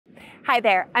Hi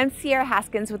there, I'm Sierra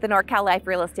Haskins with the NorCal Life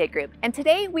Real Estate Group, and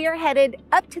today we are headed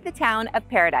up to the town of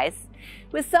Paradise.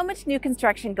 With so much new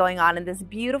construction going on in this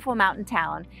beautiful mountain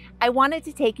town, I wanted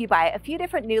to take you by a few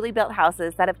different newly built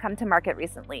houses that have come to market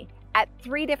recently at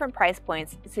 3 different price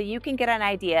points so you can get an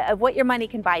idea of what your money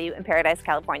can buy you in Paradise,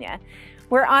 California.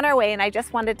 We're on our way and I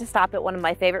just wanted to stop at one of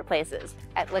my favorite places,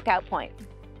 at Lookout Point.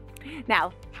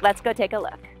 Now, let's go take a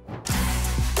look.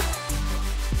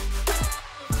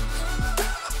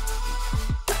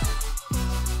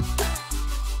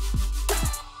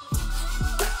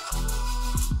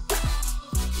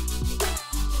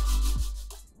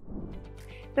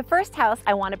 The first house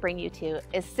I want to bring you to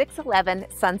is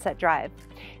 611 Sunset Drive.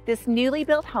 This newly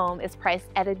built home is priced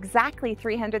at exactly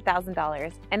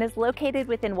 $300,000 and is located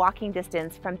within walking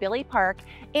distance from Billy Park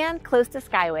and close to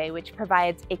Skyway, which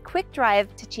provides a quick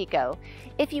drive to Chico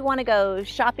if you want to go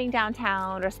shopping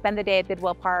downtown or spend the day at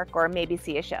Bidwell Park or maybe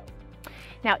see a show.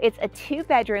 Now, it's a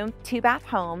 2-bedroom, 2-bath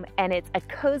home and it's a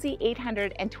cozy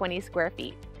 820 square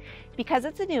feet. Because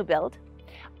it's a new build,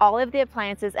 all of the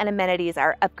appliances and amenities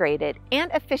are upgraded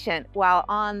and efficient, while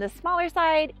on the smaller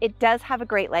side, it does have a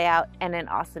great layout and an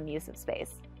awesome use of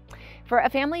space. For a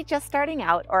family just starting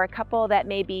out or a couple that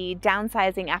may be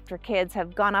downsizing after kids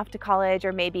have gone off to college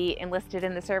or maybe enlisted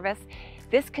in the service,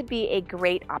 this could be a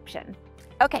great option.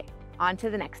 Okay, on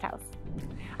to the next house.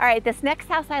 All right, this next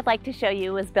house I'd like to show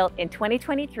you was built in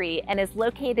 2023 and is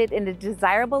located in a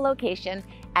desirable location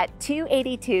at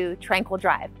 282 Tranquil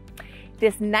Drive.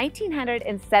 This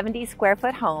 1,970 square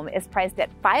foot home is priced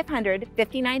at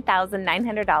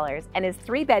 $559,900 and is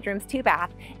 3 bedrooms, 2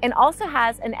 bath, and also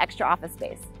has an extra office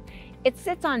space. It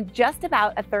sits on just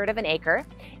about 1/3 of an acre.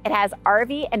 It has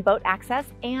RV and boat access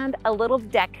and a little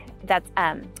deck that's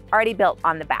already built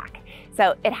on the back.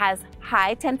 So it has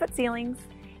high 10-foot ceilings.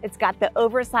 It's got the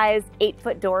oversized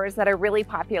 8-foot doors that are really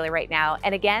popular right now.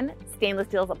 And again, stainless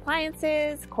steel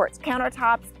appliances, quartz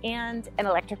countertops, and an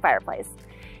electric fireplace.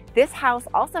 This house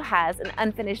also has an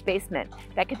unfinished basement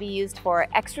that could be used for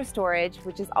extra storage,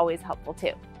 which is always helpful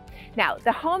too. Now,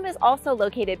 the home is also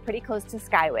located pretty close to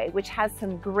Skyway, which has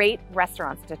some great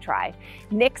restaurants to try.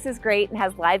 Nick's is great and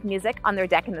has live music on their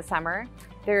deck in the summer.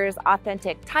 There's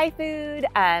authentic Thai food,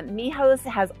 Mijo's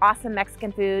has awesome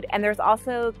Mexican food, and there's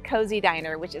also Cozy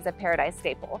Diner, which is a Paradise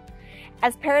staple.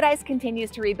 As Paradise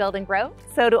continues to rebuild and grow,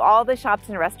 so do all the shops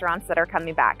and restaurants that are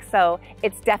coming back, so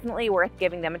it's definitely worth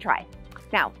giving them a try.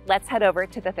 Now, let's head over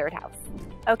to the third house.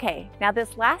 Okay, now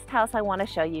this last house I want to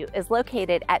show you is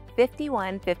located at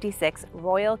 5156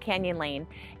 Royal Canyon Lane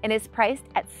and is priced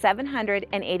at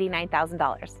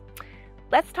 $789,000.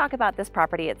 Let's talk about this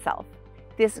property itself.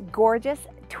 This gorgeous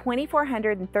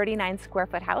 2,439 square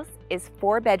foot house is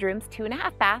 4 bedrooms,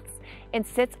 2.5 baths, and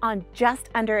sits on just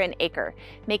under an acre,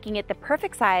 making it the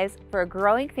perfect size for a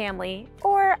growing family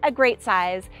or a great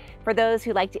size for those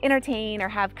who like to entertain or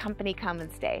have company come and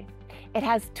stay. It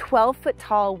has 12-foot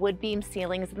tall wood beam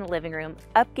ceilings in the living room,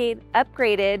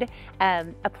 upgraded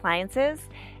appliances,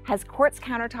 has quartz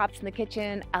countertops in the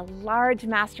kitchen, a large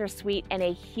master suite, and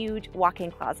a huge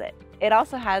walk-in closet. It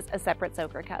also has a separate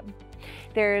soaker cub.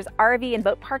 There's RV and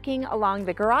boat parking along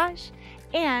the garage,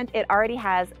 and it already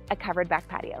has a covered back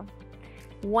patio.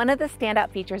 One of the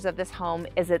standout features of this home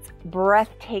is its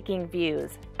breathtaking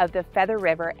views of the Feather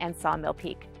River and Sawmill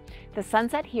Peak. The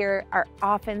sunsets here are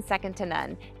often second to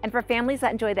none, and for families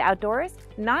that enjoy the outdoors,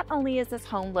 not only is this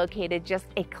home located just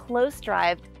a close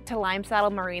drive to Lime Saddle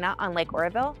Marina on Lake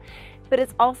Oroville, but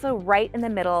it's also right in the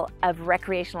middle of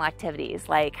recreational activities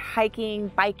like hiking,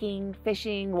 biking,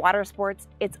 fishing, water sports.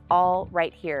 It's all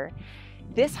right here.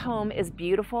 This home is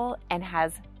beautiful and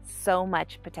has so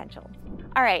much potential.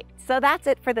 All right, so that's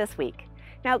it for this week.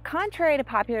 Now, contrary to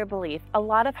popular belief, a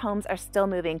lot of homes are still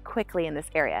moving quickly in this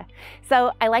area.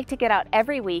 So I like to get out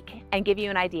every week and give you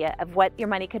an idea of what your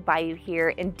money could buy you here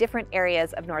in different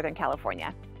areas of Northern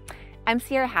California. I'm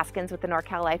Sierra Haskins with the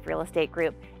NorCal Life Real Estate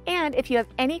Group. And if you have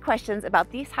any questions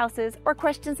about these houses or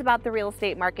questions about the real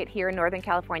estate market here in Northern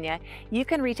California, you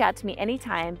can reach out to me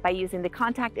anytime by using the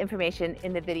contact information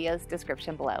in the video's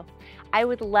description below. I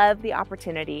would love the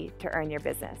opportunity to earn your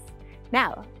business.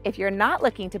 Now, if you're not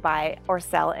looking to buy or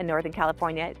sell in Northern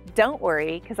California, don't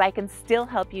worry, because I can still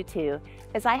help you too,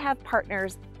 as I have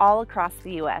partners all across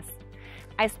the U.S.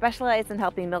 I specialize in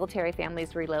helping military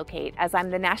families relocate, as I'm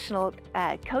the national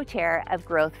co-chair of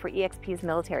growth for EXP's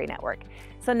military network.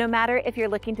 So no matter if you're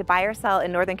looking to buy or sell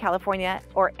in Northern California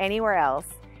or anywhere else,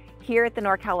 here at the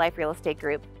NorCal Life Real Estate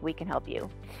Group, we can help you.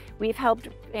 We've helped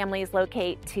families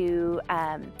locate to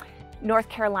North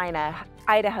Carolina,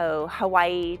 Idaho,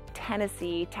 Hawaii,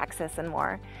 Tennessee, Texas, and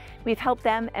more. We've helped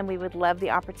them, and we would love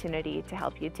the opportunity to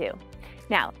help you too.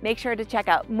 Now, make sure to check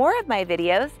out more of my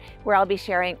videos where I'll be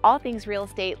sharing all things real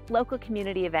estate, local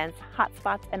community events,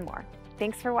 hotspots, and more.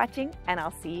 Thanks for watching, and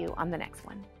I'll see you on the next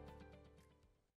one.